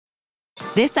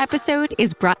This episode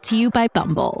is brought to you by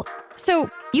Bumble.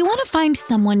 So, you want to find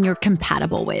someone you're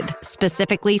compatible with,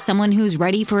 specifically someone who's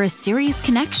ready for a serious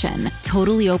connection,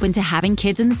 totally open to having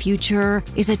kids in the future,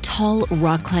 is a tall,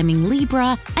 rock-climbing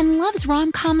Libra, and loves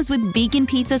rom-coms with vegan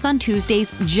pizzas on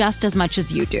Tuesdays just as much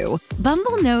as you do.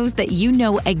 Bumble knows that you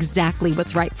know exactly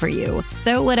what's right for you.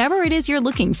 So whatever it is you're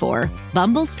looking for,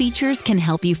 Bumble's features can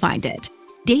help you find it.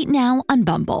 Date now on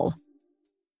Bumble.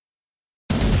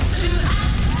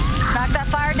 Knock that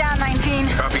fire down, 19.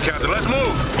 Copy, Captain. Let's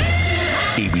move.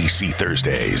 ABC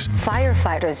Thursdays.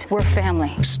 Firefighters, we're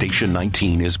family. Station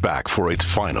 19 is back for its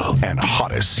final and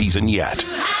hottest season yet.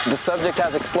 The subject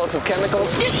has explosive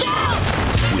chemicals.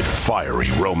 With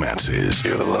fiery romances.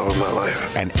 You're the love of my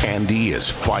life. And Andy is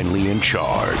finally in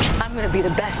charge. I'm going to be the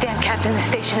best damn captain the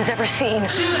station has ever seen.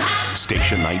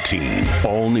 Station 19.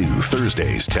 All new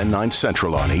Thursdays, 10/9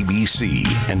 Central on ABC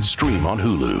and stream on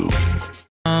Hulu.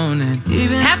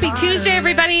 Happy Tuesday,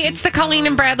 everybody. It's the Colleen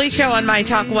and Bradley Show on My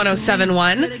Talk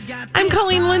 1071. I'm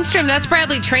Colleen Lindstrom. That's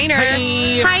Bradley Traynor.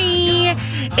 Hi.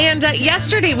 And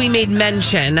yesterday we made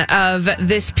mention of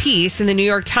this piece in the New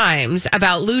York Times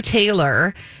about Lou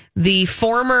Taylor, the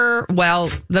former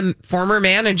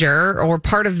manager or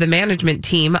part of the management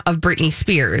team of Britney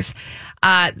Spears.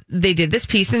 They did this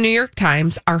piece in the New York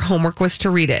Times. Our homework was to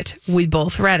read it. We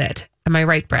both read it. Am I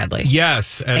right, Bradley?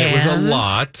 Yes, and it was a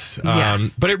lot.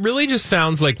 Yes. But it really just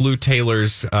sounds like Lou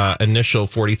Taylor's initial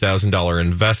 $40,000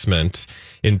 investment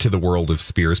into the world of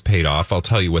Spears paid off. I'll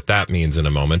tell you what that means in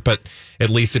a moment, but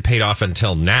at least it paid off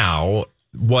until now.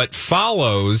 What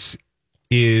follows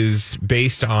is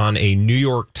based on a New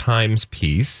York Times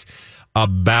piece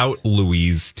about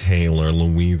Louise Taylor.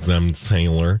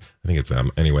 I think it's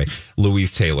M. Anyway,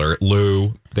 Louise Taylor.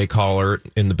 Lou, they call her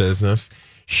in the business.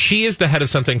 She is the head of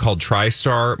something called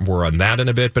TriStar. More on that in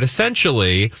a bit. But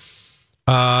essentially,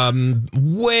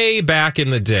 way back in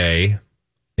the day,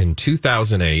 in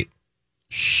 2008,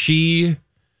 she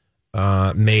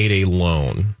made a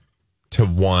loan to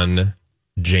one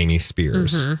Jamie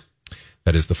Spears. Mm-hmm.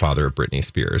 That is the father of Britney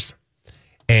Spears.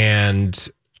 And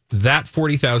that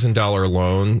 $40,000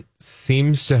 loan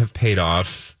seems to have paid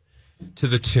off to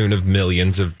the tune of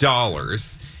millions of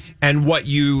dollars. And what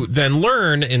you then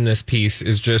learn in this piece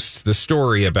is just the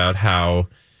story about how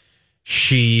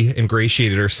she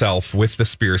ingratiated herself with the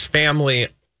Spears family,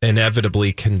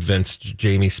 inevitably convinced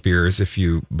Jamie Spears, if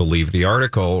you believe the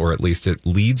article, or at least it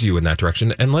leads you in that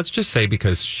direction. And let's just say,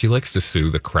 because she likes to sue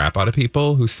the crap out of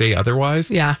people who say otherwise.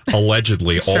 Yeah.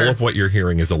 Allegedly, sure. All of what you're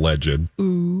hearing is alleged.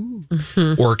 Ooh.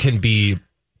 Mm-hmm. Or can be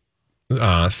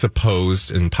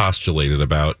supposed and postulated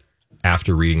about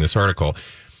after reading this article.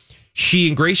 She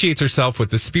ingratiates herself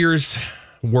with the Spears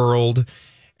world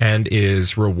and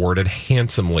is rewarded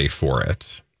handsomely for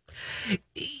it.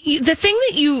 The thing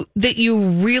that you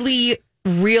really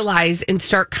realize in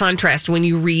stark contrast when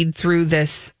you read through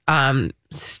this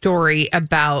story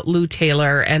about Lou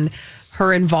Taylor and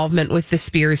her involvement with the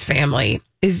Spears family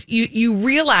is you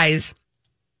realize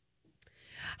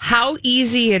how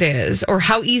easy it is, or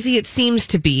how easy it seems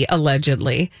to be,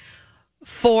 allegedly,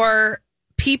 for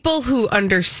people who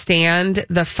understand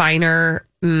the finer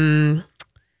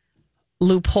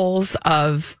loopholes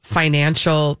of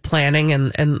financial planning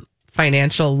and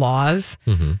financial laws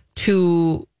mm-hmm.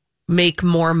 to make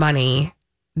more money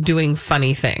doing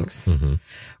funny things, mm-hmm.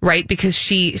 right? Because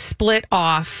she split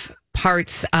off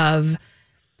parts of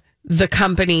the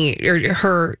company or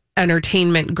her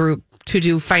entertainment group to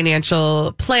do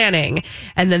financial planning.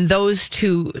 And then those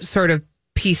two sort of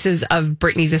pieces of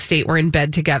Britney's estate were in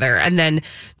bed together. And then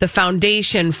the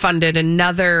foundation funded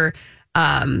another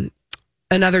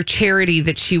charity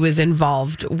that she was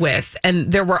involved with.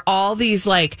 And there were all these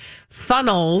like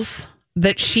funnels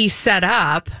that she set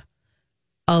up,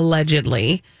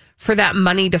 allegedly, for that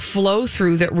money to flow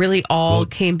through that really all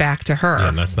came back to her. Yeah,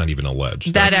 and that's not even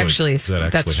alleged. That actually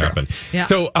happened. Yeah.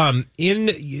 So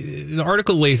the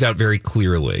article lays out very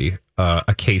clearly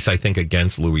a case, I think,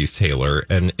 against Louise Taylor.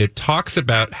 And it talks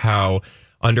about how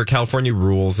under California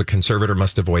rules, a conservator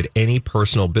must avoid any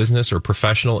personal, business, or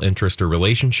professional interest or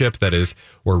relationship that is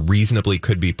or reasonably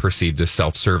could be perceived as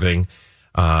self-serving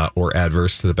or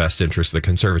adverse to the best interest of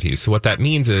the conservatee. So what that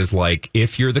means is, like,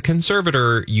 if you're the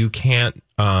conservator, you can't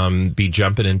be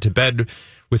jumping into bed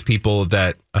with people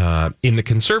that in the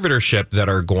conservatorship that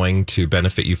are going to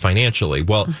benefit you financially.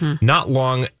 Well, not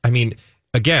long. I mean,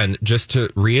 again, just to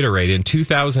reiterate, in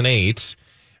 2008,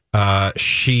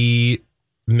 she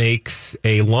makes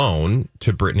a loan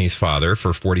to Britney's father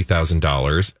for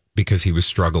 $40,000 because he was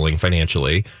struggling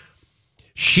financially.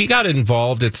 She got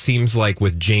involved, it seems like,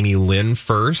 with Jamie Lynn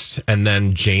first, and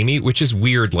then Jamie, which is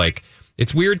weird. Like,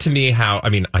 It's weird to me how, I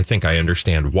mean, I think I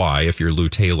understand why, if you're Lou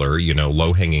Taylor, you know,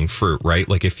 low-hanging fruit, right?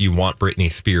 Like, if you want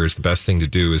Britney Spears, the best thing to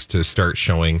do is to start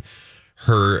showing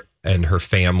her and her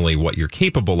family what you're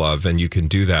capable of, and you can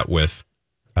do that with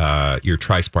your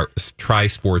TriStar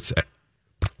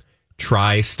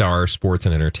Sports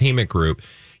and Entertainment Group.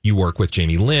 You work with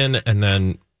Jamie Lynn, and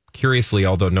then, curiously,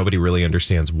 although nobody really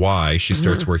understands why, she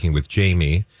starts working with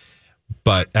Jamie.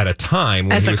 But at a time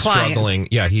when he was struggling,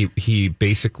 he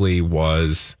basically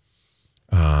was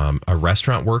a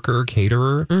restaurant worker,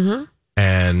 caterer,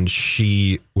 and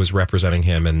she was representing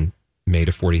him and made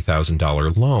a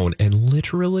 $40,000 loan. And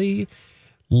literally,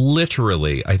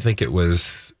 I think it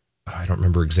was, I don't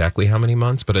remember exactly how many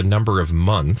months, but a number of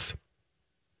months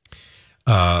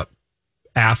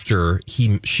after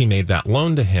she made that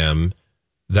loan to him,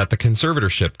 that the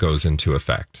conservatorship goes into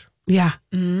effect. Yeah.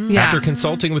 After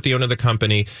consulting with the owner of the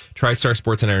company, TriStar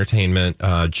Sports and Entertainment,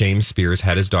 James Spears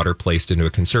had his daughter placed into a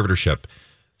conservatorship.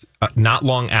 Not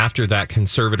long after that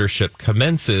conservatorship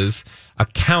commences,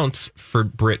 accounts for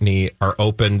Britney are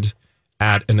opened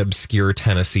at an obscure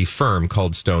Tennessee firm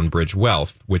called Stonebridge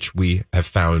Wealth, which we have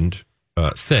found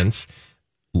since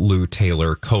Lou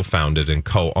Taylor co-founded and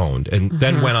co-owned, and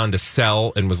then went on to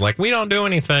sell and was like, we don't do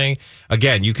anything.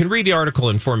 Again, you can read the article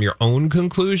and form your own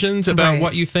conclusions about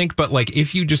what you think. But like,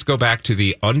 if you just go back to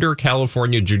the under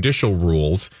California judicial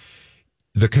rules,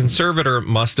 the conservator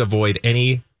must avoid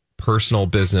any personal,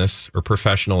 business, or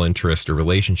professional interest or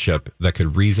relationship that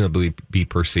could reasonably be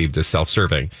perceived as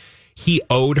self-serving. He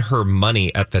owed her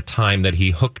money at the time that he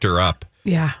hooked her up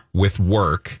with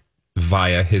work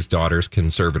via his daughter's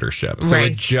conservatorship. So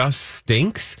it just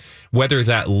stinks. Whether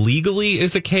that legally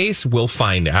is a case, we'll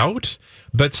find out.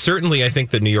 But certainly, I think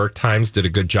the New York Times did a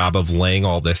good job of laying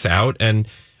all this out. And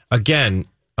again,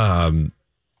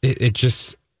 it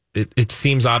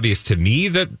seems obvious to me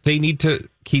that they need to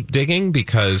keep digging,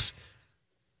 because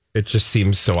it just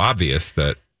seems so obvious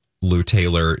that Lou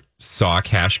Taylor saw a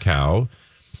cash cow,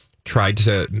 tried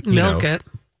to milk it.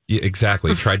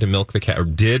 Exactly. Tried to milk the cow, or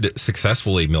did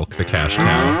successfully milk the cash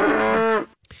cow.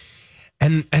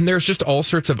 And there's just all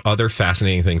sorts of other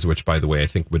fascinating things, which, by the way, I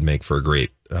think would make for a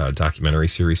great documentary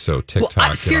series. So TikTok.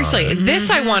 Well, seriously, this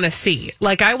I want to see.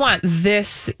 Like, I want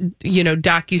this,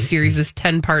 docuseries, this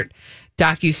 10-part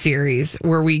docuseries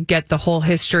where we get the whole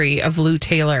history of Lou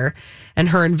Taylor and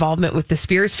her involvement with the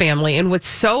Spears family. And what's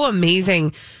so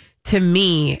amazing to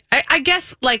me, I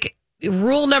guess, like,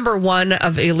 rule number one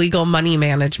of illegal money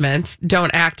management, don't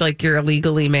act like you're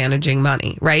illegally managing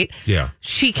money, right? Yeah.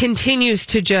 She continues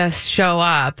to just show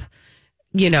up,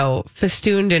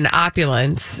 festooned in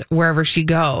opulence wherever she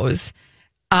goes,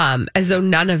 as though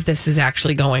none of this is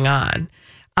actually going on.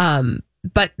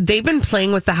 But they've been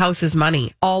playing with the house's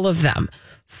money, all of them,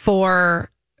 for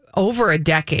over a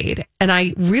decade. And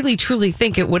I really, truly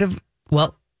think it would have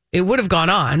gone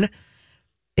on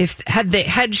had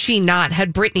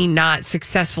Britney not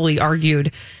successfully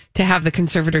argued to have the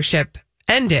conservatorship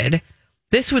ended.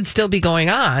 This would still be going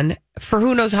on for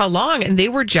who knows how long, and they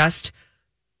were just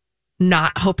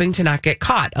not hoping to not get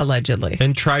caught, allegedly.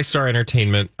 And TriStar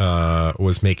Entertainment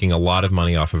was making a lot of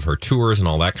money off of her tours and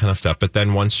all that kind of stuff. But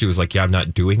then once she was like, yeah, I'm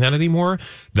not doing that anymore,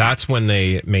 that's when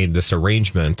they made this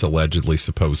arrangement, allegedly,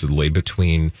 supposedly,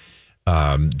 between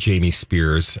Jamie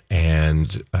Spears and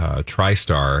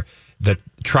TriStar, that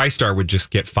TriStar would just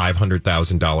get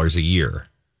 $500,000 a year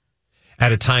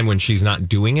at a time when she's not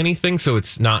doing anything. So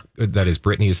it's not, that is,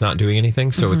 Britney is not doing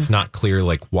anything. So it's not clear,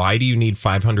 like, why do you need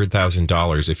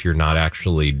 $500,000 if you're not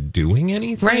actually doing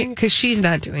anything? Right, because she's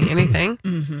not doing anything.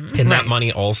 And that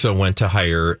money also went to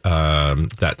hire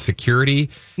that security.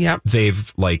 Yep.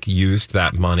 They've, like, used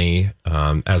that money,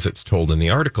 as it's told in the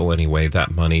article anyway,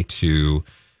 that money to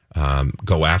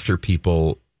go after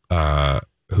people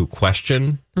who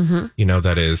question,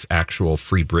 that is actual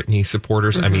Free Britney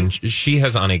supporters. I mean, she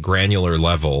has, on a granular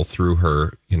level, through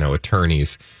her,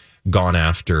 attorneys, gone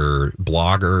after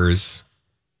bloggers,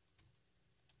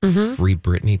 Free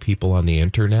Britney people on the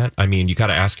internet. I mean, you got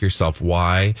to ask yourself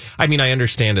why. I mean, I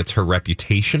understand it's her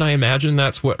reputation. I imagine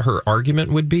that's what her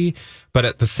argument would be. But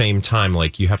at the same time,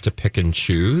 like, you have to pick and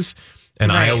choose.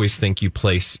 And I always think you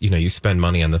place, you spend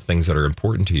money on the things that are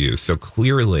important to you. So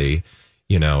clearly,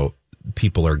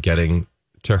 people are getting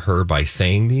to her by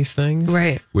saying these things,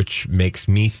 right? Which makes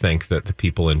me think that the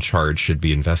people in charge should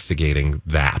be investigating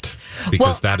that,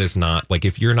 because that is not, like,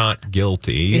 if you're not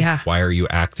guilty, why are you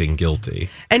acting guilty?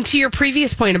 And to your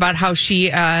previous point about how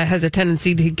she has a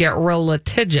tendency to get real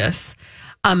litigious,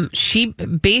 She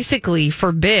basically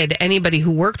forbid anybody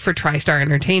who worked for TriStar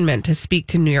Entertainment to speak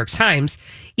to New York Times,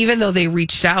 even though they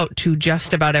reached out to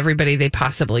just about everybody they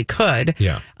possibly could.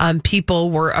 Yeah. People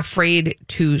were afraid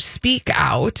to speak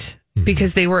out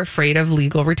because they were afraid of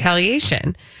legal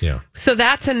retaliation. Yeah. So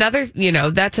that's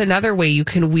another way you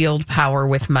can wield power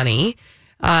with money,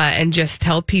 and just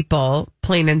tell people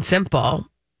plain and simple,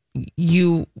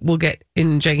 you will get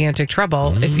in gigantic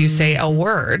trouble if you say a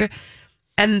word.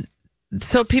 And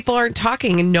so people aren't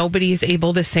talking and nobody's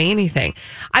able to say anything.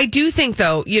 I do think,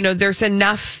 though, there's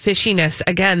enough fishiness.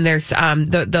 Again, there's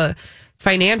the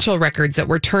financial records that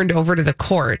were turned over to the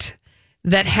court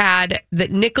that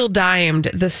nickel-dimed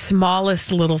the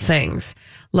smallest little things,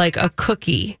 like a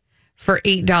cookie for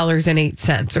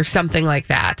 $8.08 or something like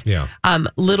that. Yeah.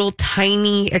 Little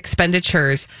tiny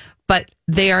expenditures, but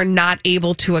they are not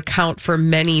able to account for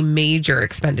many major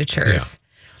expenditures. Yeah.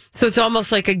 So it's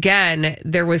almost like, again,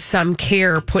 there was some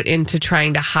care put into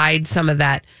trying to hide some of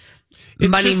that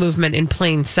money movement in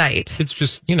plain sight. It's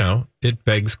just, it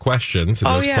begs questions,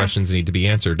 and those questions need to be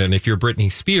answered. And if you're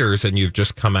Britney Spears and you've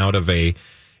just come out of a,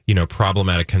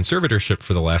 problematic conservatorship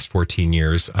for the last 14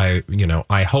 years, I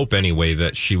hope anyway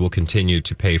that she will continue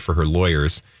to pay for her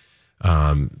lawyers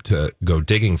to go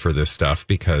digging for this stuff,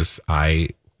 because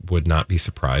I would not be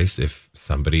surprised if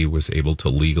somebody was able to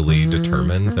legally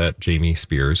determine that Jamie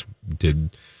Spears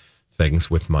did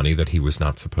things with money that he was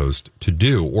not supposed to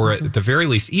do, or at the very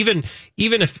least, even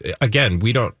if, again,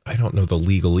 I don't know the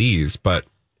legalese, but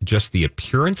just the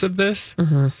appearance of this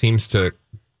seems to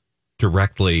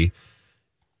directly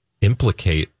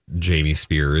implicate Jamie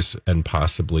Spears and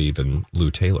possibly even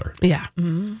Lou Taylor. Yeah.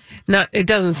 No, it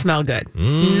doesn't smell good.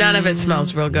 None of it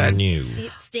smells real good. No.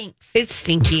 It stinks. It's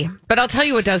stinky. But I'll tell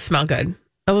you what does smell good.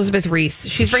 Elizabeth Reese.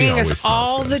 She's bringing us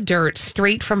all the dirt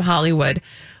straight from Hollywood.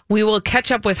 We will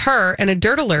catch up with her and a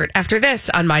dirt alert after this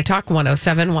on My Talk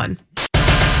 107.1.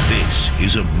 This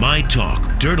is a My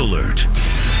Talk Dirt Alert.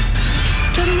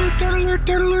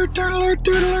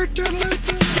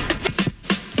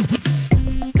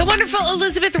 The wonderful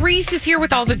Elizabeth Reese is here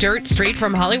with all the dirt straight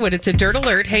from Hollywood. It's a dirt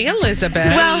alert. Hey, Elizabeth.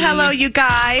 Well, hello, you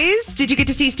guys. Did you get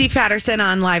to see Steve Patterson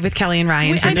on Live with Kelly and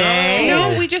Ryan today?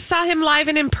 No, we just saw him live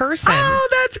and in person. Oh,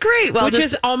 that's great. Well, which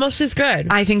is almost as good.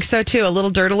 I think so, too. A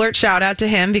little dirt alert shout out to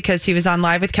him, because he was on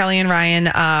Live with Kelly and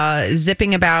Ryan,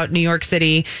 zipping about New York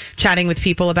City, chatting with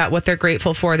people about what they're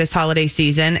grateful for this holiday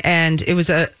season. And it was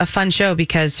a fun show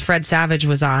because Fred Savage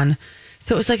was on.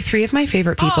 So it was like three of my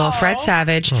favorite people, Fred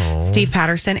Savage, Steve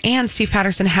Patterson, and Steve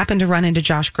Patterson happened to run into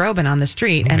Josh Groban on the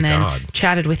street and then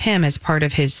chatted with him as part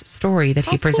of his story that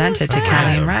he presented to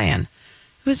Kelly and Ryan.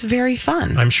 It was very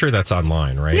fun. I'm sure that's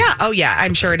online, right? Yeah. Oh, yeah.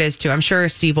 I'm sure it is, too. I'm sure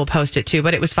Steve will post it, too.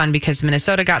 But it was fun because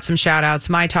Minnesota got some shout-outs.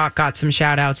 My Talk got some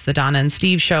shout-outs. The Donna and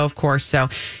Steve show, of course. So,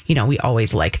 we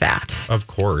always like that. Of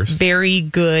course. Very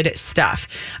good stuff.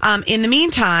 In the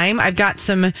meantime, I've got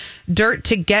some dirt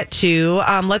to get to.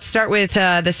 Let's start with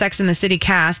the Sex and the City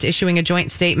cast issuing a joint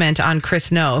statement on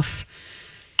Chris Noth.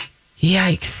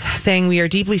 Yikes. Saying, we are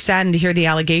deeply saddened to hear the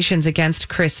allegations against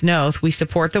Chris Noth. We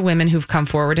support the women who've come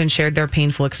forward and shared their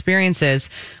painful experiences.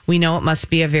 We know it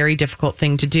must be a very difficult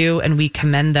thing to do, and we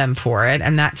commend them for it.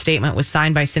 And that statement was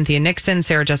signed by Cynthia Nixon,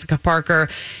 Sarah Jessica Parker,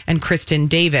 and Kristen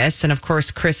Davis. And of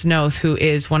course, Chris Noth, who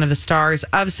is one of the stars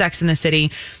of Sex and the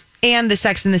City and the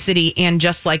Sex and the City and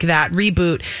Just Like That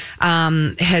reboot,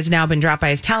 has now been dropped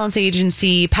by his talent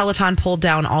agency. Peloton pulled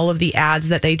down all of the ads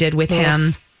that they did with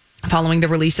him following the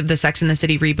release of the Sex and the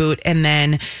City reboot. And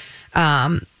then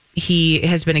he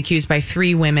has been accused by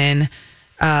 3 women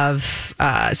of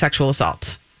sexual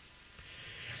assault.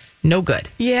 No good.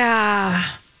 Yeah.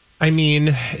 I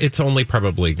mean, it's only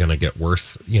probably going to get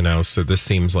worse, so this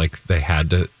seems like they had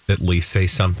to at least say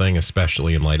something,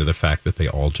 especially in light of the fact that they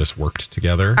all just worked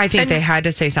together. I think they had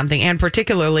to say something, and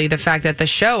particularly the fact that the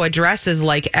show addresses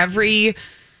like every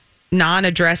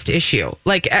non-addressed issue.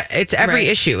 Like it's every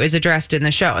issue is addressed in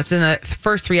the show. It's in the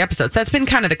first 3 episodes. That's been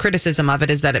kind of the criticism of it,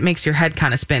 is that it makes your head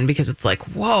kind of spin because it's like,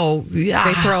 whoa,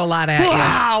 they throw a lot at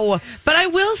you. But I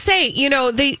will say,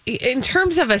 they, in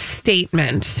terms of a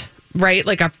statement, right?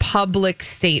 Like a public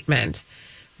statement,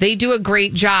 they do a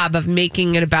great job of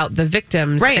making it about the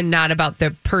victims and not about the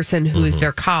person who is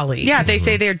their colleague. Yeah, they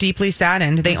say they're deeply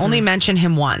saddened. They only mention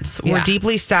him once. Yeah. We're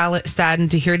deeply saddened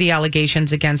to hear the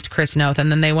allegations against Chris Noth.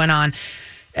 And then they went on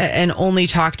and only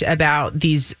talked about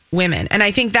these women. And I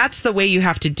think that's the way you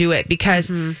have to do it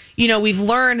because, we've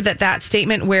learned that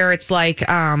statement where it's like,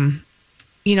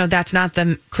 that's not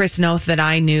the Chris Noth that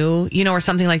I knew, or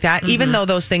something like that, even though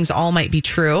those things all might be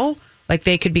true. Like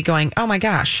they could be going, oh my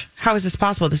gosh, how is this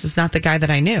possible? This is not the guy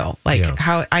that I knew. Like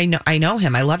how I know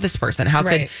him. I love this person. How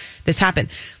could this happen?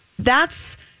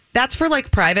 That's for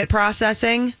like private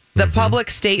processing. The public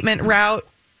statement route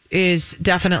is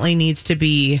definitely needs to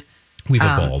be. We've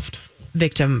evolved.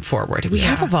 Victim forward. We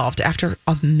have evolved after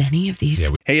many of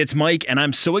these. Hey, it's Mike, and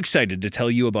I'm so excited to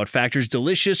tell you about Factor's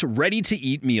delicious,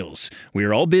 ready-to-eat meals. We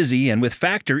are all busy, and with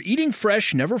Factor, eating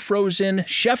fresh, never frozen,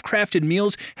 chef-crafted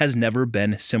meals has never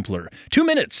been simpler. 2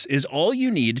 minutes is all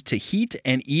you need to heat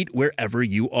and eat wherever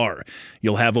you are.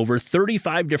 You'll have over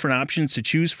 35 different options to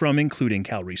choose from, including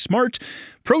Calorie Smart,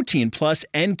 Protein Plus,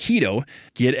 and Keto.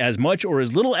 Get as much or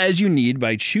as little as you need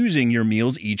by choosing your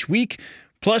meals each week.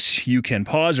 Plus, you can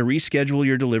pause or reschedule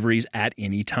your deliveries at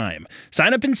any time.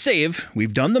 Sign up and save.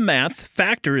 We've done the math.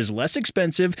 Factor is less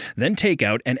expensive than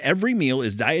takeout, and every meal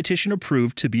is dietitian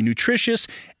approved to be nutritious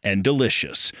and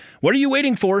delicious. What are you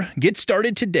waiting for? Get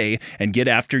started today and get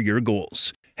after your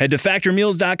goals. Head to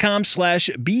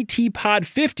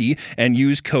factormeals.com/BTPod50 and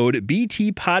use code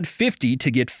BTPod50 to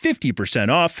get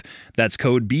 50% off. That's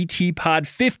code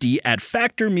BTPod50 at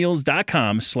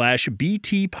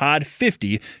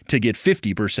factormeals.com/BTPod50 to get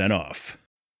 50% off.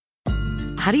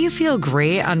 How do you feel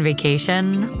great on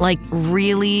vacation? Like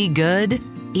really good?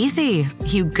 Easy.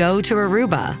 You go to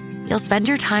Aruba. You'll spend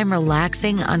your time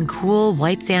relaxing on cool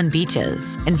white sand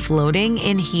beaches and floating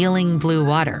in healing blue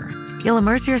water. You'll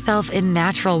immerse yourself in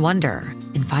natural wonder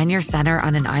and find your center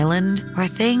on an island where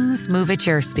things move at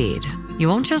your speed. You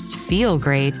won't just feel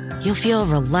great, you'll feel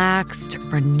relaxed,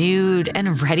 renewed,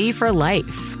 and ready for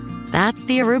life. That's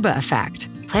the Aruba effect.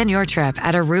 Plan your trip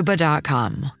at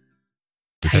Aruba.com.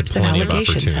 Types of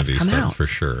allegations have come out. That's for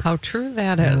sure. How true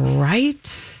that is. Right?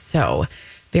 So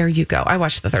there you go. I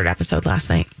watched the 3rd episode last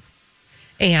night.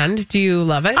 And do you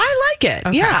love it? I like it.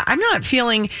 Okay. Yeah. I'm not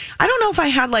feeling, I don't know if I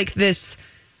had like this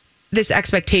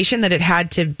expectation that it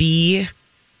had to be.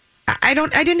 I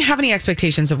didn't have any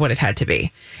expectations of what it had to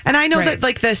be. And I know that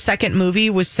like the second movie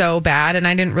was so bad and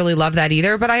I didn't really love that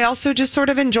either, but I also just sort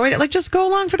of enjoyed it. Like just go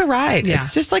along for the ride. Yeah.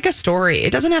 It's just like a story.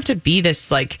 It doesn't have to be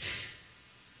this like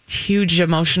huge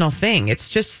emotional thing. It's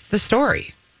just the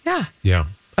story. Yeah. Yeah.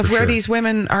 Of where these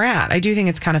women are at. I do think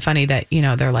it's kind of funny that, you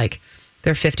know,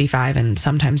 they're 55 and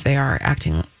sometimes they are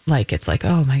acting like it's like,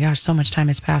 oh my gosh, so much time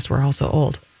has passed. We're all so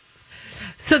old.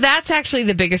 So that's actually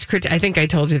the biggest critique. I think I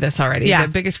told you this already. Yeah.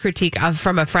 The biggest critique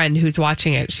from a friend who's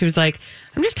watching it. She was like,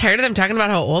 I'm just tired of them talking about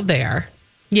how old they are.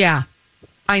 Yeah,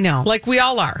 I know. Like we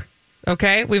all are.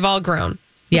 Okay? We've all grown.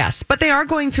 Yes. But they are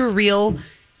going through real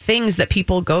things that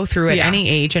people go through at any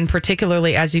age, and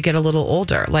particularly as you get a little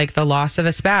older, like the loss of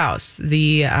a spouse,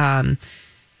 the,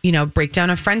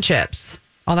 breakdown of friendships,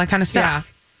 all that kind of stuff.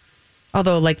 Yeah.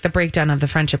 Although, like, the breakdown of the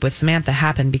friendship with Samantha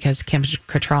happened because Kim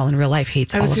Cattrall in real life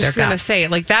hates all of their guts. I was just going to say,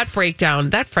 like, that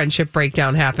friendship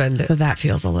breakdown happened. So that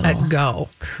feels a little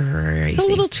crazy. It's a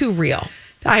little too real.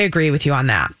 I agree with you on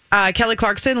that. Kelly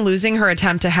Clarkson losing her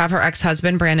attempt to have her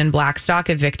ex-husband, Brandon Blackstock,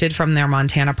 evicted from their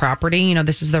Montana property. You know,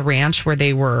 this is the ranch where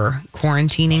they were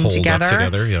quarantining together. Up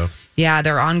together, yeah. Yeah,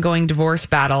 their ongoing divorce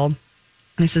battle.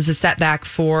 This is a setback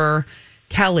for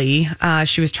Kelly.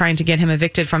 She was trying to get him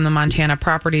evicted from the Montana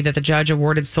property that the judge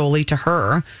awarded solely to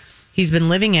her. He's been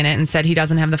living in it and said he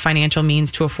doesn't have the financial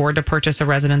means to afford to purchase a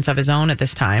residence of his own at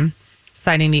this time,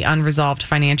 citing the unresolved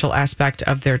financial aspect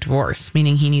of their divorce,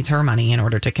 meaning he needs her money in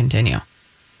order to continue.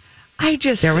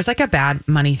 There was like a bad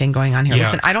money thing going on here. Yeah.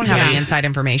 Listen, I don't have any inside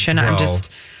information. Well, I'm just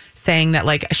saying that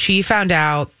like she found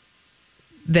out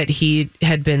that he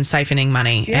had been siphoning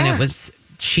money and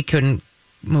she couldn't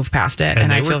move past it.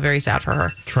 And I feel very sad for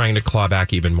her. Trying to claw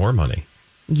back even more money.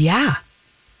 Yeah.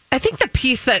 I think the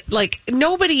piece that like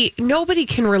nobody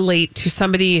can relate to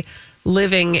somebody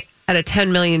living at a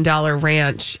 $10 million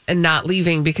ranch and not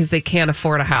leaving because they can't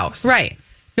afford a house. Right.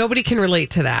 Nobody can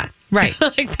relate to that. Right.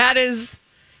 Like that is,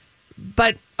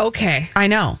 but okay. I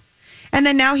know. And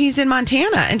then now he's in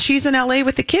Montana and she's in LA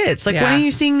with the kids. Like, when are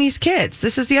you seeing these kids?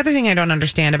 This is the other thing I don't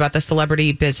understand about the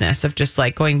celebrity business of just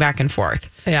like going back and forth.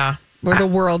 Yeah. Where the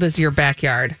world is your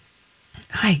backyard.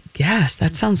 I guess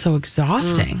that sounds so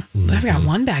exhausting. I've got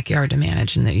one backyard to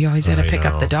manage, and that you always got to pick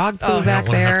up the dog poo back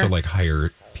there. Have to like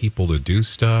hire people to do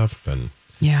stuff, and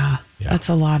that's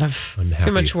a lot of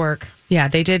too much work. Yeah,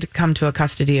 they did come to a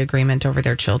custody agreement over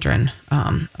their children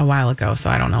a while ago,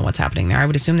 so I don't know what's happening there. I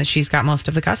would assume that she's got most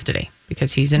of the custody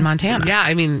because he's in Montana. Yeah,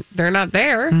 I mean they're not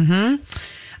there.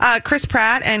 Chris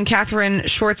Pratt and Katherine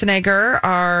Schwarzenegger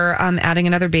are adding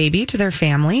another baby to their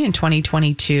family in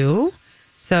 2022.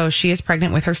 So she is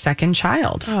pregnant with her second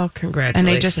child. Oh, congratulations. And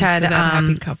they just had to that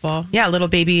happy couple. Yeah, little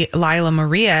baby Lila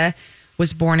Maria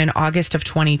was born in August of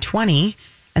 2020.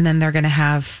 And then they're going to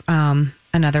have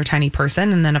another tiny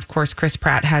person. And then, of course, Chris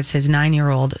Pratt has his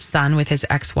 9-year-old son with his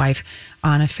ex-wife,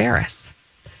 Anna Faris.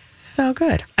 So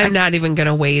good. I'm not even going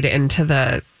to wade into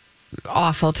the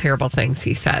awful, terrible things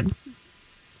he said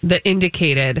that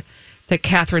indicated that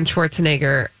Katherine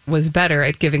Schwarzenegger was better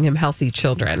at giving him healthy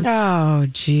children. Oh,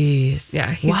 geez.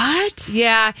 Yeah. What?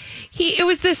 Yeah. It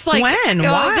was this like... When?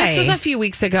 Why? This was a few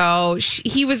weeks ago.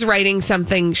 He was writing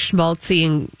something schmaltzy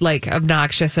and like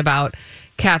obnoxious about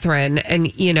Katherine.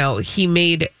 And, you know, he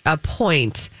made a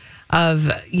point of,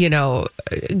 you know,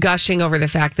 gushing over the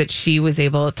fact that she was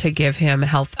able to give him a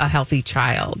healthy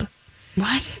child.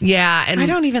 What? Yeah. And I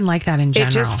don't even like that in general.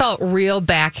 it just felt real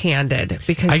backhanded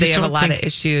because they have a lot of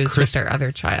issues with their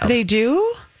other child. They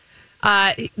do?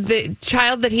 The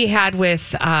child that he had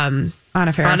with Anna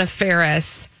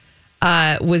Faris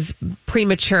was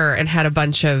premature and had a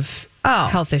bunch of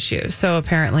health issues. So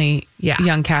apparently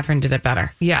young Katherine did it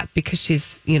better. Yeah, because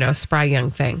she's, you know, a spry young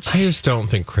thing. I just don't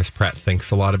think Chris Pratt thinks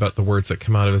a lot about the words that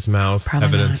come out of his mouth, Probably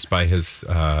evidenced not. by his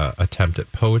attempt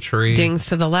at poetry. Dings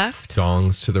to the left.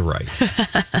 Dongs to the right.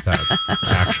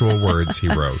 Actual words he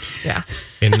wrote. Yeah.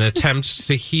 In an attempt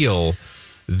to heal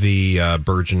the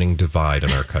burgeoning divide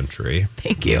in our country.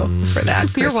 Thank you for that,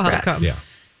 Chris You're Pratt. welcome. Yeah.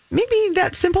 Maybe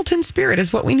that simpleton spirit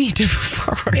is what we need to move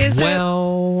forward. Is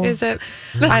it?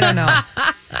 I don't know.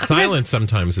 Silence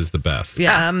sometimes is the best.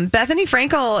 Yeah. Bethany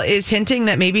Frankel is hinting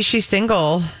that maybe she's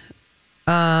single.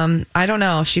 I don't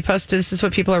know. She posted, this is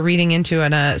what people are reading into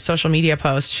in a social media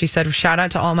post. She said, shout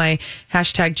out to all my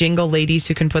 #jingle ladies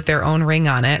who can put their own ring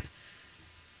on it.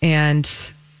 And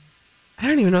I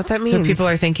don't even know what that means. so people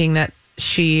are thinking that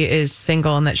she is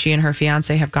single and that she and her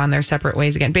fiance have gone their separate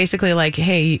ways again. Basically like,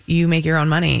 hey, you make your own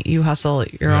money. You hustle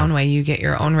your own way. You get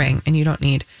your own ring and you don't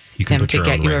need him to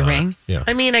get you a ring. Yeah.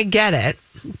 I mean, I get it,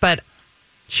 but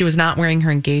she was not wearing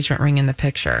her engagement ring in the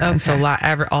picture. Okay. And so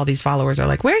all these followers are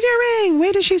like, where's your ring?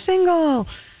 Wait, is she single?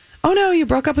 Oh no, you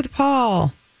broke up with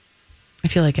Paul. I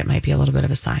feel like it might be a little bit of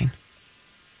a sign.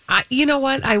 you know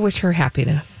what? I wish her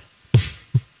happiness.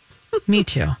 Me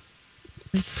too.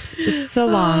 It's a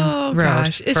long road.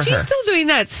 Gosh. Is she still doing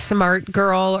that smart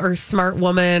girl or smart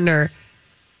woman or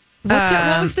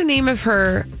what was the name of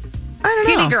her? I don't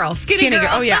know. Skinny girl. Skinny girl.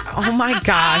 Oh yeah. Oh my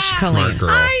gosh, Colleen. Smart girl.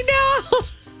 I know.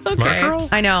 Smart Okay. girl?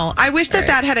 I know. I wish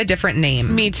that had a different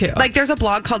name. Me too. Like there's a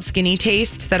blog called Skinny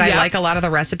Taste that I Yep. like a lot of the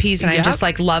recipes and I Yep. just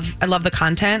like love the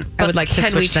content. I But would like to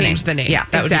can we switch change the name? Yeah,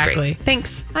 that Exactly. would be great.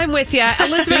 Thanks. I'm with you.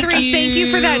 Elizabeth Reese, thank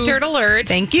you for that dirt alert.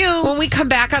 Thank you. When we come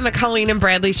back on the Colleen and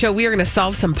Bradley show, we are going to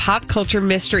solve some pop culture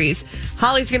mysteries.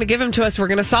 Holly's going to give them to us. We're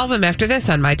going to solve them after this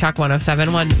on My Talk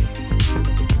 1071.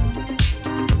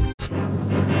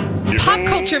 Pop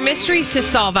culture mysteries to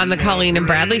solve on the Colleen and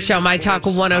Bradley show, My Talk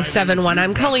 1071.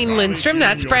 I'm Colleen Lindstrom.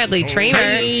 That's Bradley Trainer.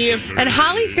 And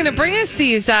Holly's going to bring us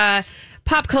these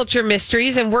pop culture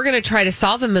mysteries, and we're going to try to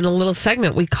solve them in a little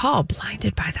segment we call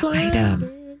Blinded by the Item.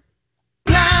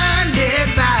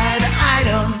 Blinded by the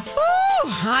item. Ooh,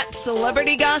 hot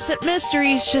celebrity gossip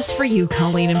mysteries just for you,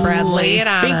 Colleen and Bradley. Lay it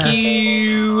on us. Thank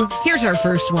you. Here's our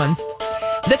first one.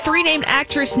 The 3-named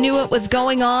actress knew it was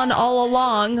going on all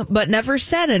along, but never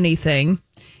said anything.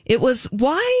 It was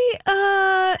why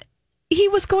he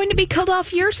was going to be killed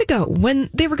off years ago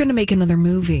when they were going to make another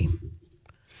movie.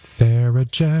 Sarah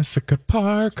Jessica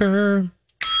Parker.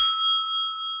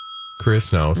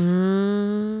 Chris knows.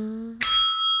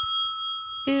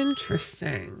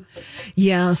 Interesting.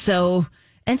 Yeah, so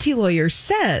NT Lawyer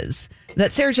says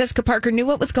that Sarah Jessica Parker knew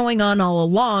what was going on all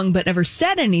along, but never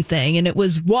said anything. And it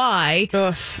was why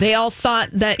they all thought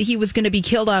that he was going to be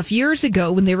killed off years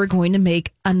ago when they were going to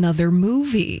make another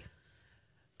movie.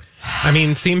 I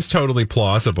mean, seems totally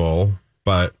plausible,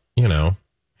 but, you know.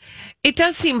 It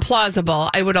does seem plausible.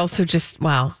 I would also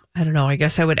I don't know. I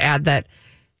guess I would add that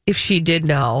if she did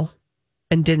know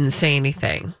and didn't say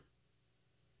anything,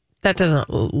 that doesn't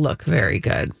look very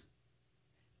good.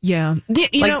 Yeah.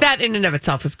 You know, that in and of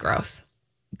itself is gross.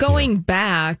 Going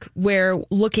back, where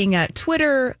looking at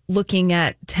Twitter, looking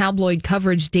at tabloid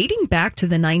coverage dating back to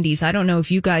the 90s. I don't know if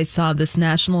you guys saw this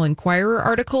National Enquirer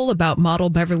article about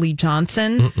model Beverly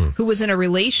Johnson, who was in a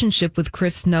relationship with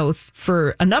Chris Noth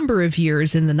for a number of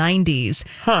years in the 90s.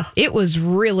 It was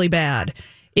really bad.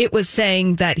 It was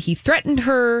saying that he threatened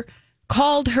her,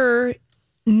 called her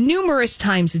numerous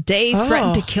times a day,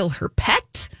 threatened to kill her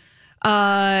pet.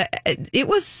 It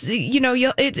was,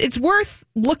 it's worth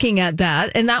looking at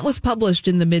that. And that was published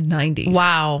in the mid 90s.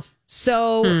 Wow.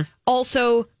 So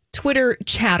also Twitter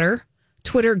chatter,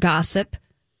 Twitter gossip,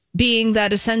 being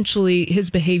that essentially his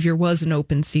behavior was an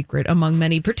open secret among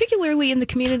many, particularly in the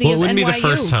community Well, it of wouldn't NYU. be the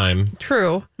first time.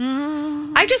 True.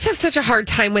 I just have such a hard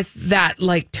time with that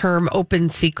term open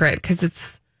secret because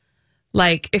it's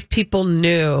like if people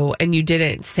knew and you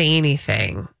didn't say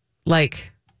anything,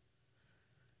 like,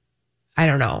 I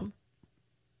don't know.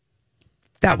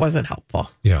 That wasn't helpful.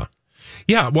 Yeah.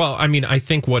 Yeah. Well, I mean, I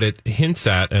think what it hints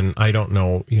at, and I don't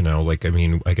know, like, I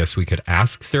mean, I guess we could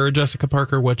ask Sarah Jessica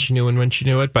Parker what she knew and when she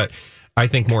knew it. But I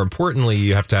think more importantly,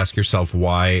 you have to ask yourself,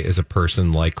 why is a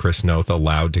person like Chris Noth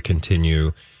allowed to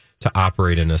continue to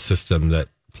operate in a system that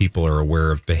people are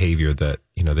aware of behavior that,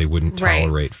 they wouldn't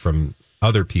tolerate from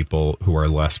other people who are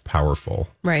less powerful.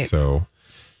 Right. So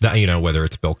that, whether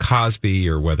it's Bill Cosby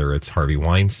or whether it's Harvey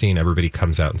Weinstein, everybody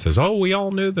comes out and says, oh, we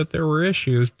all knew that there were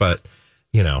issues, but,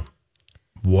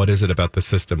 what is it about the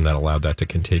system that allowed that to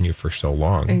continue for so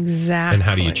long? Exactly. And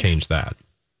how do you change that?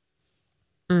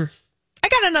 I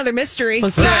got another mystery.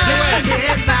 Let's do it.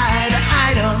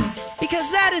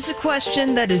 Because that is a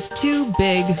question that is too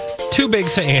big. Too big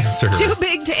to answer. Too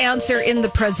big to answer in the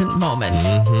present moment.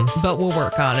 But we'll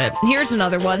work on it. Here's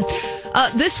another one.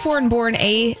 This foreign-born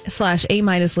A/A-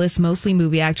 list, mostly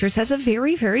movie actress, has a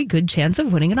very, very good chance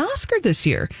of winning an Oscar this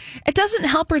year. It doesn't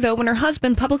help her, though, when her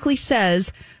husband publicly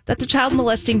says that the child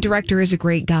molesting director is a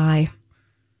great guy.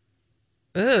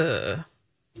 Ugh.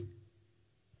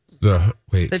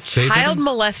 The child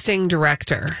molesting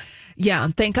director. Yeah,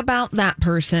 think about that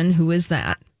person. Who is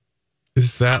that?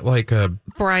 Is that like a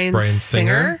Bryan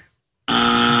Singer?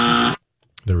 There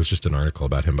was just an article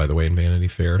about him, by the way, in Vanity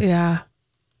Fair. Yeah.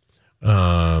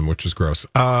 Which was gross.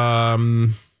 Oh,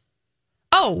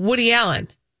 Woody Allen.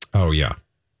 Oh, yeah.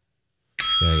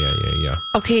 Yeah.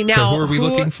 Okay, now so who are we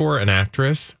looking for? An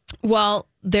actress? Well,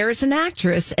 there's an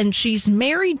actress, and she's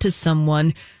married to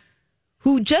someone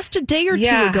who just a day or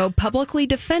two ago publicly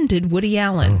defended Woody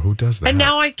Allen. Oh, who does that? And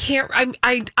now I can't.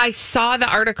 I saw the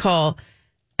article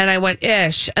and I went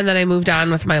ish, and then I moved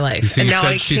on with my life. So and you now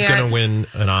said she's going to win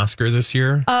an Oscar this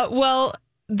year? Well,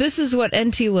 this is what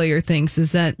NT Lawyer thinks,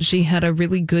 is that she had a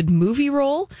really good movie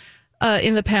role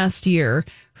in the past year.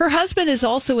 Her husband is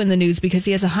also in the news because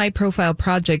he has a high-profile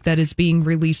project that is being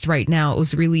released right now. It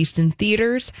was released in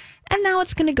theaters, and now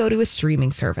it's going to go to a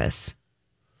streaming service.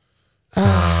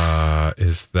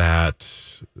 Is that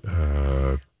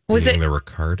was it the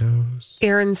Ricardos?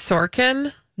 Aaron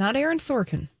Sorkin? Not Aaron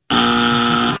Sorkin.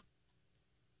 Like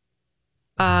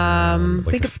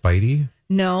a Spidey?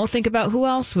 No, think about who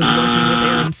else was working with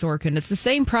Aaron Sorkin. It's the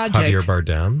same project. Javier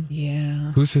Bardem?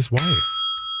 Yeah. Who's his wife?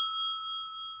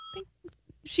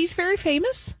 She's very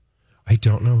famous. I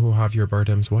don't know who Javier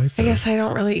Bardem's wife is. I guess I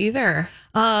don't really either.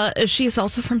 She is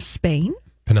also from Spain.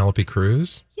 Penelope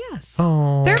Cruz? Yes.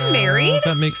 Oh, they're married?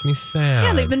 That makes me sad.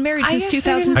 Yeah, they've been married since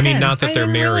 2010. I mean, not that they're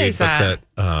married, realize but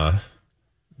that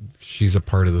she's a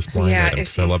part of this blind item.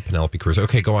 Because I love Penelope Cruz.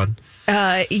 Okay, go on.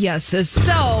 Yes.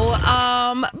 So,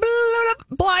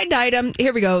 blind item.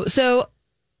 Here we go. So,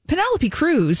 Penelope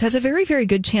Cruz has a very, very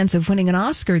good chance of winning an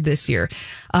Oscar this year.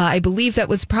 I believe that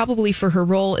was probably for her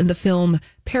role in the film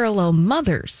Parallel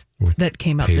Mothers that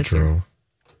came out this year. Pedro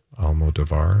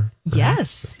Almodovar.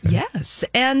 Yes, okay. Yes.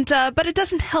 And but it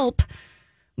doesn't help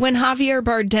when Javier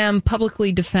Bardem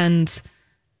publicly defends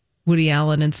Woody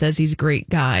Allen and says he's a great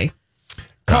guy.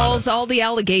 Calls all the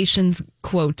allegations,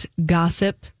 quote,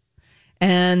 gossip.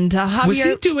 And Javier... Was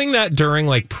he doing that during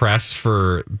like press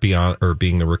for Beyond or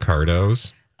Being the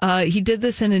Ricardos? He did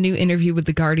this in a new interview with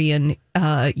The Guardian.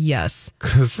 Yes.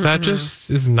 Because that just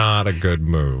is not a good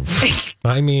move.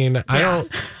 I mean, I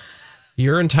don't...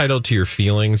 You're entitled to your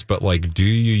feelings, but like, do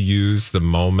you use the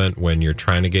moment when you're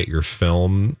trying to get your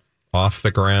film off the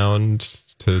ground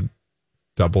to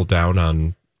double down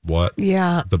on what?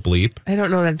 Yeah. The bleep? I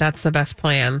don't know that that's the best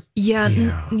plan. Yeah.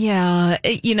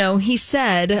 You know, he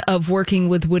said of working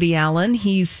with Woody Allen,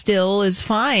 he still is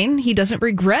fine. He doesn't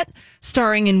regret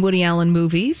starring in Woody Allen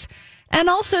movies. And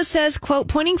also says, quote,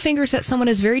 pointing fingers at someone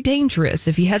is very dangerous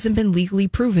if he hasn't been legally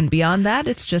proven. Beyond that,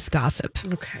 it's just gossip.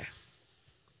 Okay.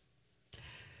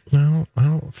 No, I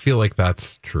don't feel like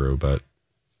that's true, but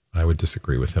I would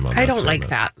disagree with him on that. I don't like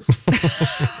that.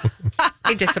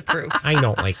 I disapprove. I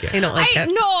don't like it. I don't like it.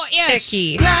 No, yes.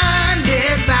 Picky.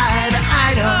 Blinded by the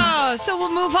item. So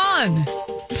we'll move on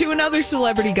to another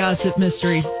celebrity gossip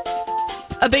mystery.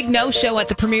 A big no-show at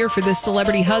the premiere for this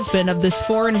celebrity husband of this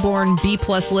foreign-born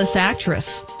B-plus list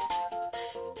actress.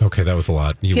 Okay, that was a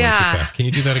lot. You went too fast. Can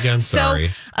you do that again? Sorry.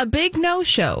 So, a big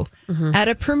no-show at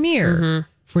a premiere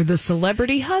for the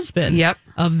celebrity husband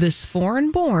of this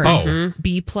foreign-born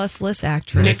B-plus list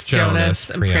actress. Nick Jonas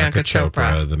and Priyanka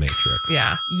Chopra, The Matrix.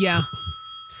 Yeah.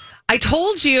 I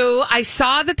told you, I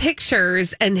saw the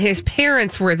pictures and his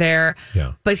parents were there,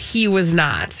 but he was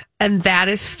not. And that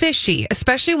is fishy,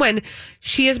 especially when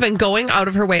she has been going out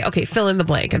of her way. Okay, fill in the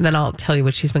blank, and then I'll tell you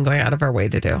what she's been going out of her way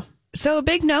to do. So a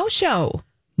big no-show.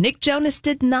 Nick Jonas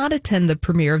did not attend the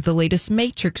premiere of the latest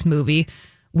Matrix movie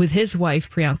with his wife,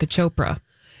 Priyanka Chopra.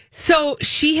 So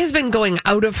she has been going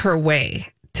out of her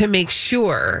way to make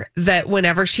sure that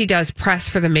whenever she does press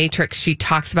for the Matrix, she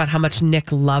talks about how much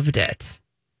Nick loved it.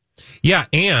 Yeah,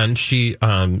 and she,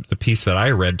 the piece that I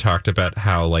read talked about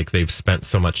how like they've spent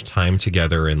so much time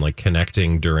together and like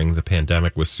connecting during the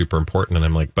pandemic was super important. And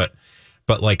I'm like, but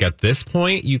like at this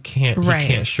point, you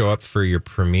can't show up for your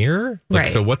premiere. Like,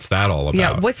 so what's that all about?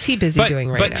 Yeah, what's he busy doing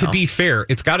right now? But to be fair,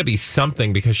 it's got to be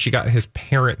something because she got his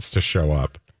parents to show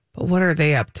up. But what are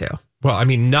they up to? Well, I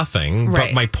mean, nothing. Right.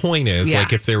 But my point is,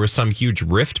 like, if there was some huge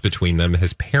rift between them,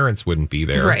 his parents wouldn't be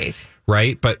there. Right.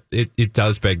 Right. But it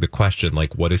does beg the question,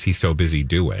 like, what is he so busy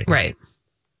doing? Right.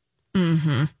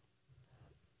 I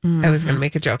was going to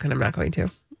make a joke and I'm not going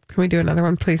to. Can we do another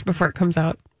one, please, before it comes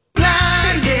out?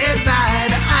 Blinded by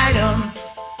the item.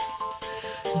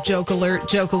 Joke alert,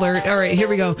 joke alert. All right, here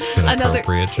we go. Another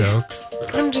appropriate joke.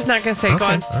 I'm just not going to say. Go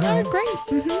on. All right, great.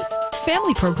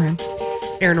 Family program.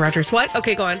 Aaron Rodgers. What?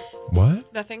 Okay, go on.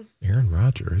 What? Nothing. Aaron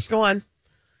Rodgers. Go on.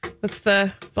 What's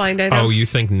the blind item? Oh, you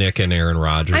think Nick and Aaron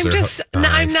Rodgers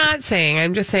I'm not saying.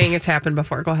 I'm just saying it's happened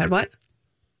before. Go ahead. What?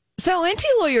 So, Auntie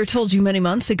Lawyer told you many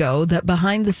months ago that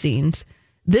behind the scenes,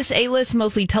 this A-list,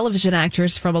 mostly television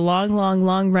actress from a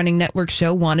long running network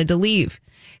show wanted to leave.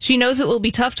 She knows it will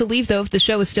be tough to leave, though, if the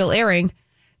show is still airing.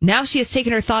 Now she has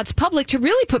taken her thoughts public to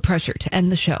really put pressure to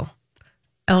end the show.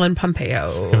 Ellen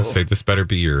Pompeo. I was going to say, this better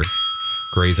be your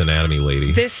Grey's Anatomy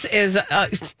lady. This is,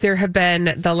 there have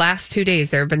been, the last 2 days,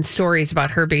 there have been stories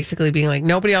about her basically being like,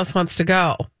 nobody else wants to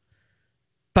go.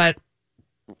 But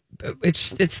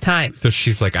it's time. So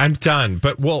she's like, I'm done.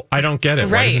 But, well, I don't get it.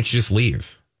 Right. Why doesn't she just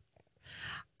leave?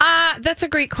 That's a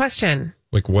great question.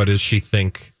 Like, what does she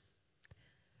think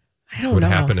I don't would know.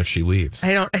 happen if she leaves?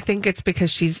 I think it's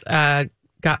because she's got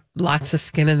lots of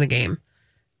skin in the game,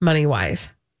 money-wise.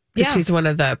 Because she's one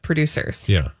of the producers.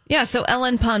 Yeah, so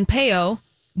Ellen Pompeo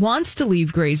wants to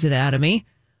leave Grey's Anatomy,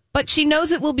 but she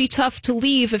knows it will be tough to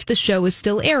leave if the show is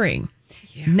still airing.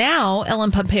 Yeah. Now,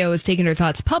 Ellen Pompeo has taken her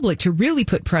thoughts public to really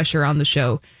put pressure on the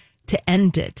show to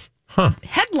end it.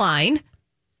 Headline,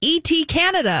 E.T.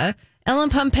 Canada. Ellen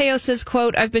Pompeo says,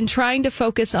 quote, I've been trying to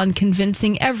focus on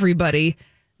convincing everybody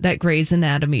that Grey's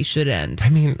Anatomy should end. I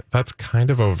mean, that's kind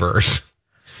of overt.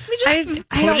 I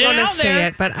don't want to say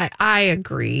it, but I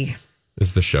agree.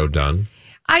 Is the show done?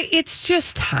 It's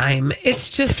just time. It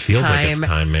feels like it's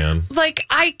time, man. Like,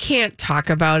 I can't talk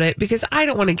about it because I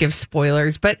don't want to give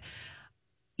spoilers, but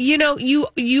you know, you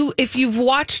if you've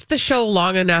watched the show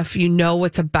long enough, you know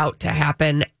what's about to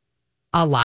happen a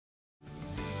lot.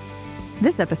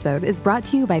 This episode is brought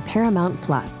to you by Paramount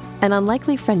Plus. An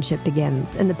unlikely friendship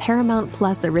begins in the Paramount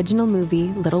Plus original movie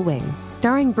Little Wing,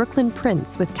 starring Brooklyn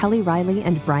Prince with Kelly Riley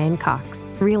and Brian Cox.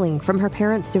 Reeling from her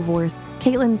parents' divorce,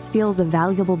 Caitlin steals a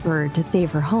valuable bird to save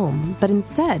her home, but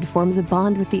instead forms a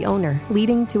bond with the owner,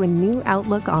 leading to a new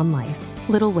outlook on life.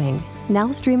 Little Wing,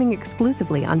 now streaming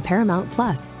exclusively on Paramount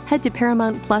Plus. Head to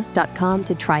ParamountPlus.com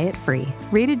to try it free.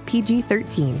 Rated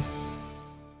PG-13.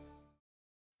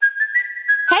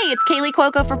 Hey, it's Kaylee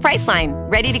Cuoco for Priceline.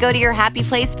 Ready to go to your happy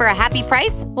place for a happy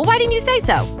price? Well, why didn't you say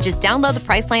so? Just download the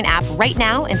Priceline app right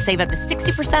now and save up to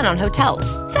 60% on hotels.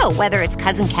 So whether it's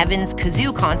Cousin Kevin's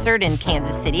Kazoo Concert in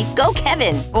Kansas City, go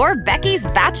Kevin, or Becky's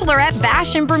Bachelorette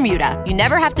Bash in Bermuda, you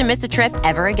never have to miss a trip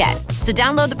ever again. So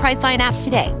download the Priceline app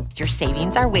today. Your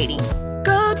savings are waiting.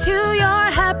 Go to your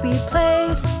happy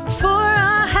place for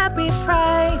a happy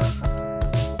price.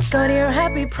 Go to your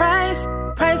happy price,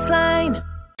 Priceline.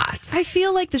 I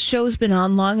feel like the show's been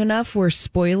on long enough where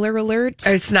spoiler alerts.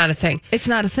 It's not a thing. It's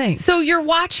not a thing. So you're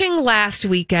watching Last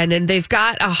Weekend and they've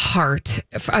got a heart,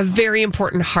 a very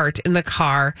important heart in the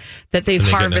car that they've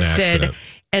harvested.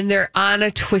 And they're on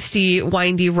a twisty,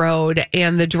 windy road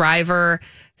and the driver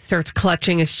starts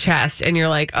clutching his chest and you're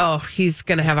like, oh, he's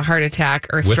going to have a heart attack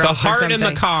or a stroke. With a heart in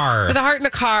the car. With a heart in the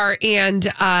car. And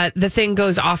the thing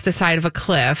goes off the side of a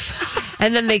cliff.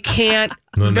 And then they can't,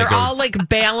 they're all like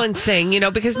balancing, you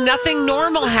know, because nothing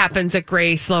normal happens at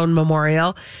Gray Sloan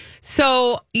Memorial.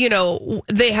 So, you know,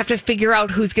 they have to figure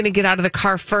out who's going to get out of the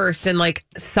car first. And like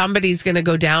somebody's going to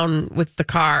go down with the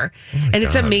car. And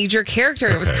it's a major character.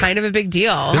 Okay. It was kind of a big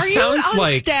deal. Are you on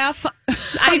staff?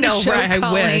 I know,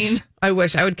 right? I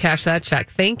wish I would cash that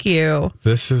check. Thank you.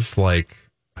 This is like,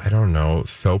 I don't know,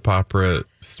 soap opera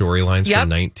storylines Yep. from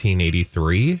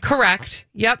 1983. Correct.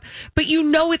 Yep. But you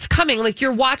know it's coming. Like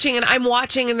you're watching and I'm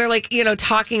watching and they're like, you know,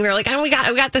 talking. They're like, oh, we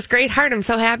got this great heart. I'm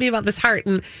so happy about this heart.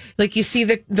 And like you see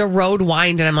the road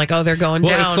wind and I'm like, oh, they're going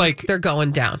down. It's like they're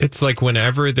going down. It's like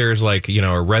whenever there's like, you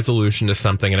know, a resolution to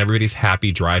something and everybody's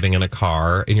happy driving in a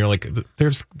car and you're like,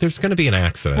 there's going to be an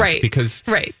accident. Right. Because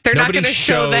they're not going to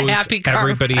show the happy car.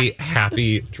 Everybody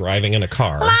happy driving in a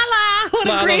car. La la. What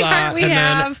a great heart we and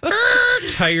have. Then,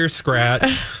 tire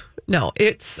scratch. No,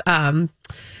 it's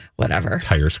whatever.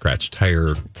 Tire scratch.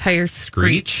 Tire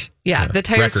screech. Yeah, the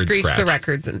tires screech the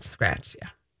records and scratch. Yeah.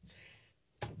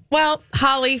 Well,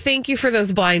 Holly, thank you for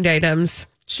those blind items.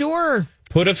 Sure.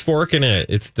 Put a fork in it.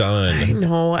 It's done. I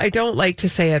know. I don't like to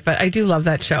say it, but I do love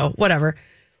that show. Whatever.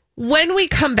 When we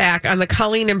come back on the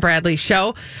Colleen and Bradley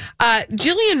show,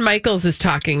 Jillian Michaels is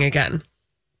talking again.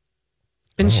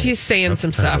 And she's saying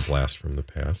some stuff. A blast from the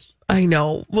past. I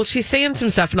know. Well, she's saying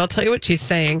some stuff, and I'll tell you what she's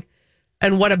saying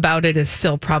and what about it is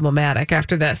still problematic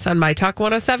after this on My Talk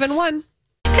 107.1.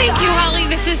 Thank you, Holly.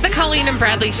 This is the Colleen and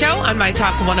Bradley Show on My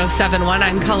Talk 107.1.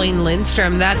 I'm Colleen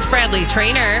Lindstrom. That's Bradley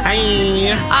Trainer.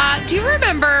 Hi. Do you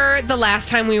remember the last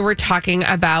time we were talking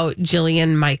about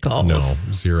Jillian Michaels? No,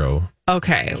 zero.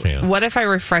 Okay. Chance. What if I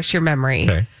refresh your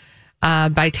memory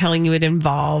by telling you it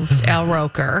involved Al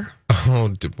Roker? No, I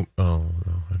don't know.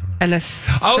 And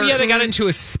yeah, they got into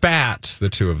a spat, the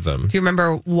two of them. Do you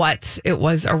remember what it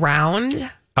was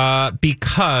around?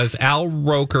 Because Al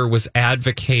Roker was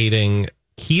advocating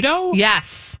keto?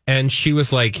 Yes. And she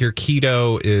was like, your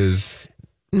keto is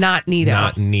not neato.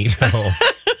 Not neato.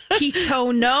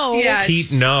 Keto, no. Yeah.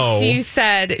 No. She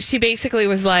said, she basically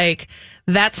was like,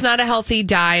 that's not a healthy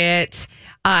diet.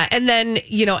 And then,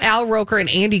 you know, Al Roker and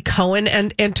Andy Cohen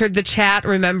entered the chat,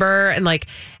 remember? And like,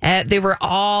 they were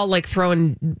all like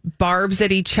throwing barbs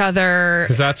at each other.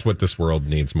 Because that's what this world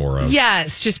needs more of.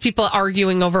 Yes, just people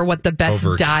arguing over what the best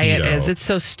diet is. It's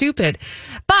so stupid.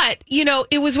 But, you know,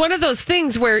 it was one of those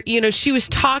things where, you know, she was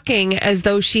talking as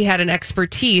though she had an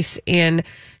expertise in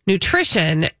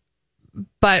nutrition.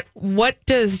 But what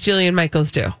does Jillian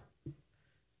Michaels do?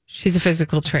 She's a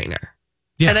physical trainer.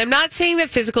 Yeah. And I'm not saying that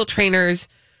physical trainers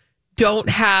don't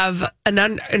have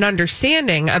an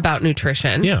understanding about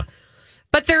nutrition. Yeah.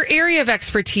 But their area of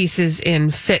expertise is in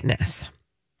fitness.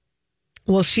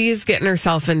 Well, she's getting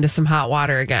herself into some hot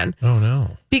water again. Oh,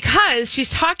 no. Because she's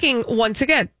talking once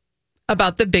again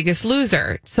about The Biggest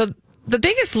Loser. So The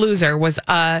Biggest Loser was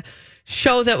a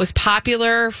show that was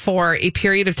popular for a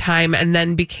period of time and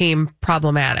then became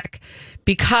problematic.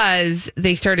 Because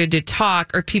they started to talk,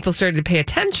 or people started to pay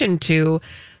attention to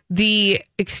the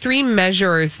extreme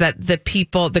measures that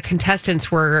the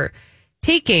contestants were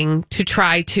taking to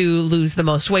try to lose the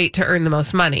most weight to earn the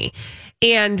most money.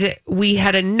 And we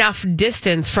had enough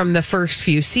distance from the first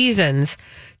few seasons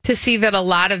to see that a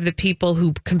lot of the people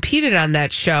who competed on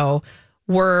that show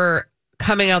were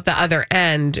coming out the other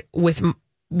end with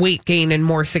weight gain and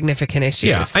more significant issues.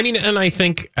 Yeah. I mean, and I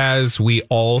think as we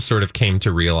all sort of came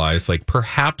to realize, like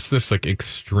perhaps this like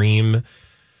extreme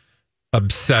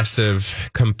obsessive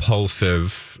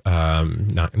compulsive,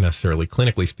 not necessarily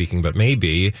clinically speaking, but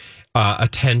maybe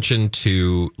attention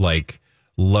to like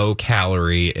low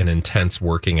calorie and intense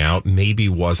working out maybe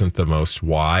wasn't the most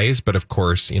wise. But of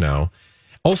course, you know,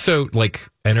 also like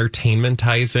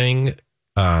entertainmentizing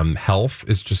health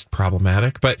is just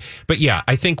problematic. But yeah,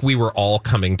 I think we were all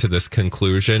coming to this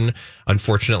conclusion,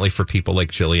 unfortunately for people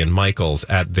like Jillian Michaels,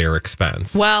 at their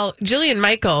expense. Well, Jillian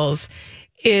Michaels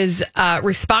is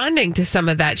responding to some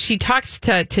of that. She talked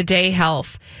to Today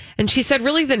Health, and she said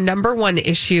really the number one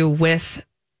issue with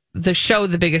the show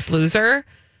The Biggest Loser,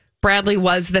 Bradley,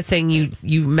 was the thing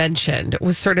you mentioned,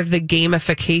 was sort of the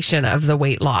gamification of the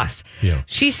weight loss. Yeah.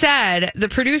 She said the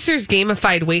producers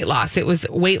gamified weight loss. It was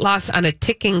weight loss on a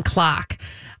ticking clock.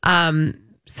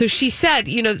 So she said,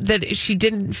 you know, that she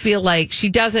didn't feel like, she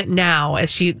doesn't now,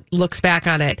 as she looks back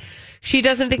on it, she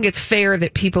doesn't think it's fair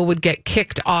that people would get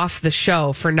kicked off the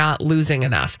show for not losing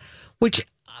enough, which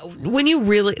when you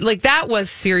really, like, that was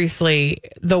seriously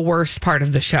the worst part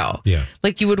of the show. Yeah.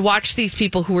 Like, you would watch these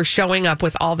people who were showing up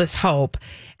with all this hope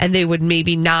and they would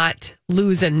maybe not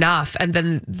lose enough. And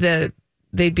then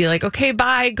they'd be like, okay,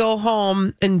 bye, go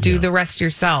home and do the rest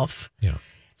yourself. Yeah.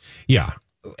 Yeah.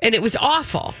 And it was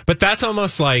awful. But that's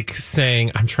almost like saying,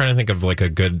 I'm trying to think of like a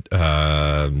good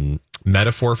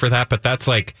metaphor for that, but that's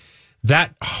like,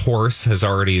 that horse has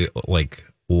already like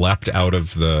leapt out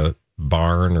of the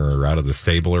barn or out of the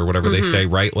stable or whatever they say,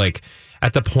 right? Like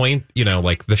at the point, you know,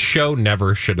 like the show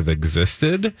never should have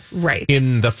existed, right,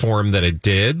 in the form that it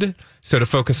did. So to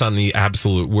focus on the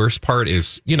absolute worst part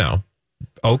is, you know,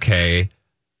 okay,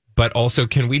 But also,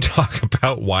 can we talk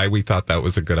about why we thought that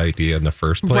was a good idea in the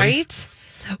first place? Right?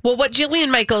 Well, what Jillian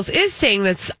Michaels is saying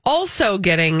that's also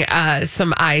getting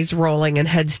some eyes rolling and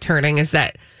heads turning is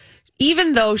that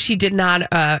even though she did not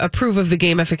approve of the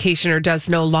gamification or does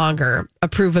no longer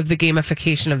approve of the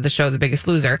gamification of the show The Biggest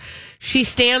Loser, she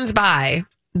stands by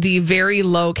the very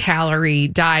low-calorie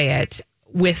diet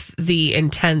with the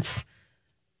intense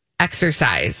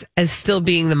exercise as still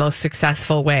being the most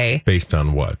successful way. Based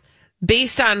on what?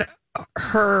 Based on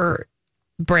her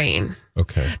brain.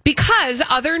 Okay. Because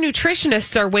other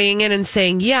nutritionists are weighing in and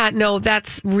saying, yeah, no,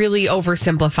 that's really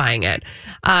oversimplifying it.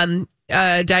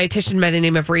 A dietitian by the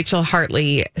name of Rachel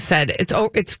Hartley said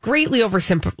it's greatly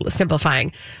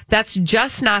oversimplifying. That's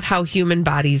just not how human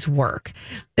bodies work.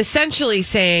 Essentially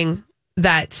saying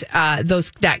that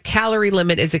that calorie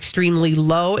limit is extremely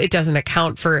low. It doesn't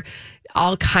account for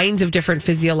all kinds of different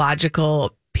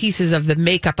physiological pieces of the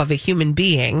makeup of a human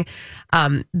being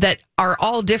that are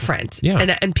all different.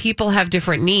 Yeah. And people have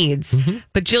different needs. Mm-hmm.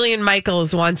 But Jillian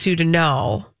Michaels wants you to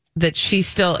know that she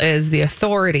still is the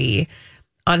authority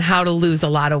on how to lose a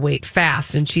lot of weight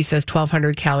fast. And she says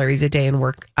 1,200 calories a day and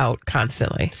work out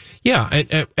constantly. Yeah.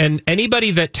 And anybody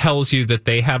that tells you that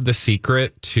they have the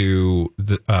secret to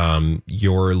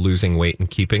your losing weight and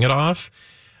keeping it off,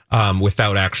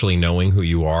 without actually knowing who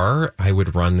you are, I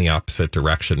would run the opposite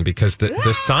direction, because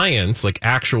the science, like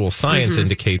actual science,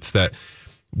 indicates that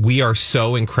we are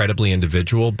so incredibly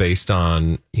individual based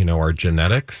on, our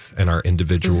genetics and our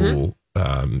individual,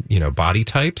 body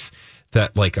types,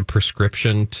 that like a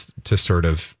prescription to sort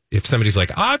of, if somebody's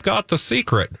like, I've got the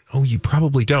secret. Oh, you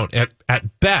probably don't.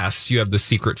 At best, you have the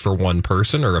secret for one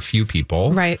person or a few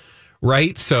people. Right.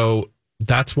 Right. So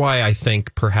that's why I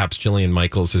think perhaps Jillian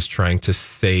Michaels is trying to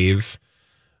save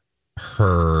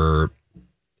her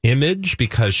image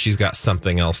because she's got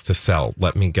something else to sell.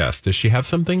 Let me guess. Does she have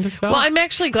something to sell? Well, I'm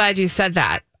actually glad you said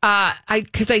that.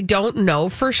 Because I don't know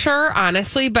for sure,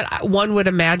 honestly, but one would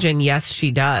imagine, yes,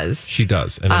 she does. She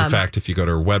does. And in fact, if you go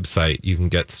to her website, you can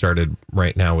get started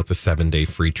right now with a 7-day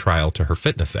free trial to her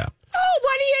fitness app. Oh,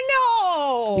 what do you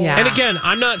know? Yeah. And again,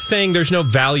 I'm not saying there's no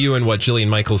value in what Jillian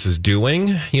Michaels is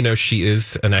doing. She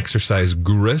is an exercise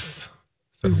guru. Is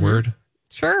that a word?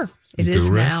 Sure. It is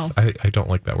now. I don't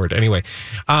like that word. Anyway,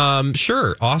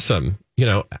 sure. Awesome.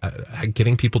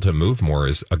 Getting people to move more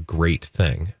is a great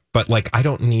thing. But I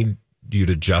don't need you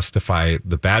to justify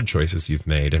the bad choices you've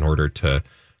made in order to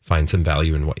find some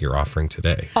value in what you're offering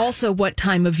today. Also, what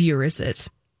time of year is it?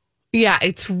 Yeah,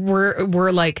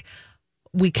 we're like,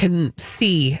 we can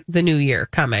see the new year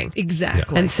coming.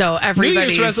 Exactly. And so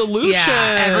everybody's New Year's resolution.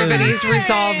 Yeah, everybody's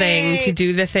resolving to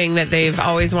do the thing that they've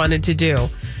always wanted to do.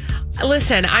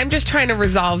 Listen, I'm just trying to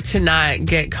resolve to not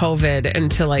get COVID and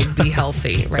to be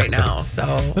healthy right now. So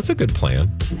that's a good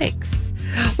plan. Thanks.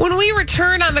 When we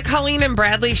return on the Colleen and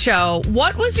Bradley show,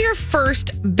 what was your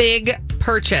first big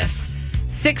purchase?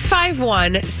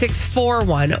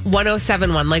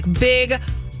 651-641-1071. Like big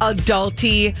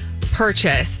adulty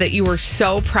purchase that you were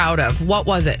so proud of. What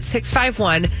was it?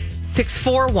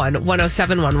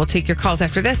 651-641-1071. We'll take your calls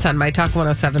after this on My Talk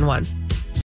 1071.